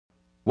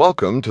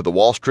Welcome to the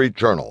Wall Street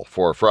Journal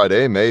for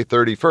Friday, May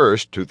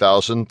 31st,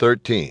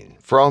 2013,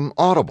 from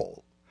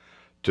Audible.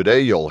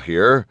 Today you'll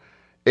hear,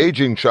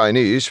 Aging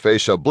Chinese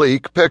face a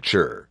bleak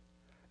picture,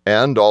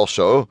 and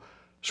also,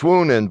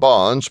 Swoon in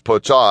bonds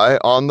puts eye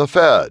on the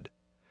Fed.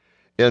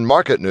 In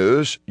market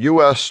news,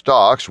 U.S.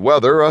 stocks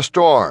weather a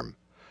storm.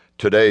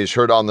 Today's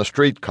Heard on the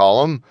Street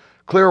column,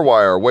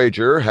 Clearwire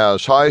wager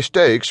has high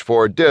stakes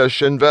for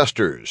Dish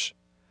investors.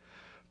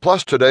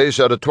 Plus today's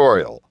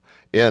editorial,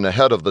 in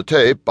Ahead of the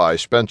Tape by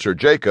Spencer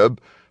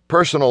Jacob,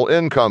 personal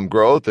income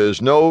growth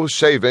is no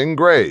saving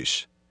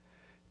grace.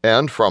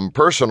 And from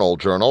Personal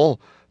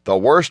Journal, The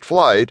Worst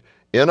Flight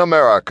in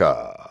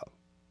America.